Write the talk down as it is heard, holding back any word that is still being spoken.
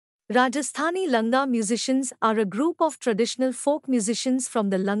Rajasthani Langa musicians are a group of traditional folk musicians from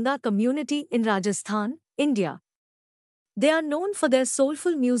the Langa community in Rajasthan, India. They are known for their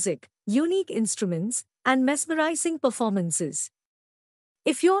soulful music, unique instruments, and mesmerizing performances.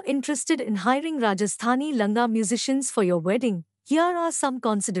 If you're interested in hiring Rajasthani Langa musicians for your wedding, here are some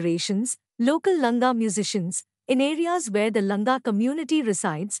considerations. Local Langa musicians. In areas where the Langa community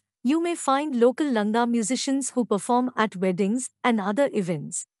resides, you may find local Langa musicians who perform at weddings and other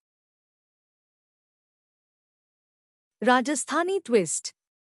events. Rajasthani twist.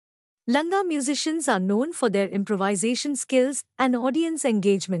 Langa musicians are known for their improvisation skills and audience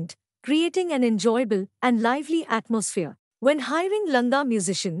engagement, creating an enjoyable and lively atmosphere. When hiring Langa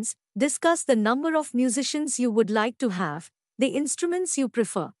musicians, discuss the number of musicians you would like to have, the instruments you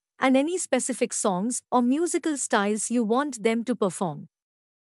prefer, and any specific songs or musical styles you want them to perform.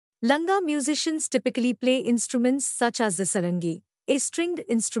 Langa musicians typically play instruments such as the sarangi, a stringed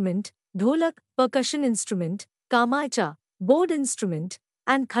instrument, dholak, percussion instrument, kamaicha, board instrument,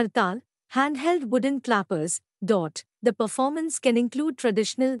 and khartal, handheld wooden clappers. The performance can include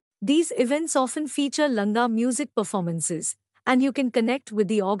traditional. These events often feature Langa music performances, and you can connect with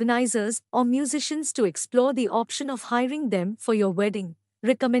the organizers or musicians to explore the option of hiring them for your wedding.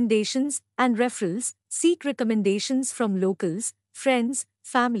 Recommendations and referrals. Seek recommendations from locals, friends,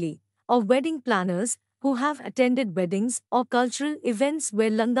 family, or wedding planners who have attended weddings or cultural events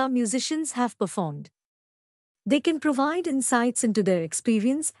where Langa musicians have performed. They can provide insights into their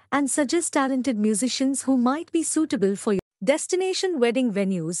experience and suggest talented musicians who might be suitable for your destination wedding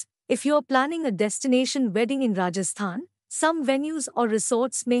venues. If you're planning a destination wedding in Rajasthan, some venues or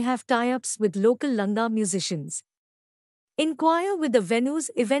resorts may have tie-ups with local Langa musicians. Inquire with the venue's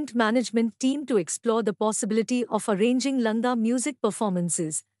event management team to explore the possibility of arranging Langa music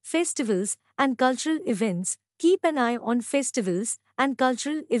performances, festivals, and cultural events. Keep an eye on festivals and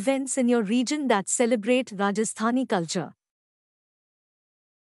cultural events in your region that celebrate Rajasthani culture.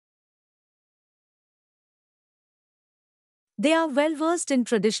 They are well versed in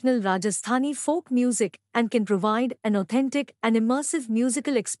traditional Rajasthani folk music and can provide an authentic and immersive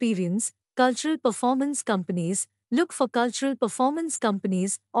musical experience. Cultural performance companies. Look for cultural performance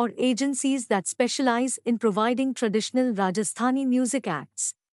companies or agencies that specialize in providing traditional Rajasthani music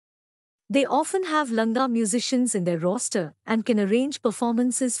acts. They often have Langa musicians in their roster and can arrange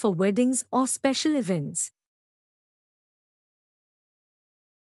performances for weddings or special events.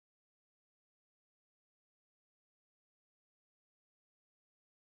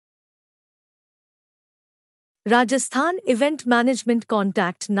 Rajasthan Event Management.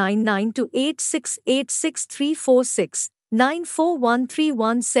 Contact 9928686346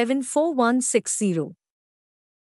 9413174160.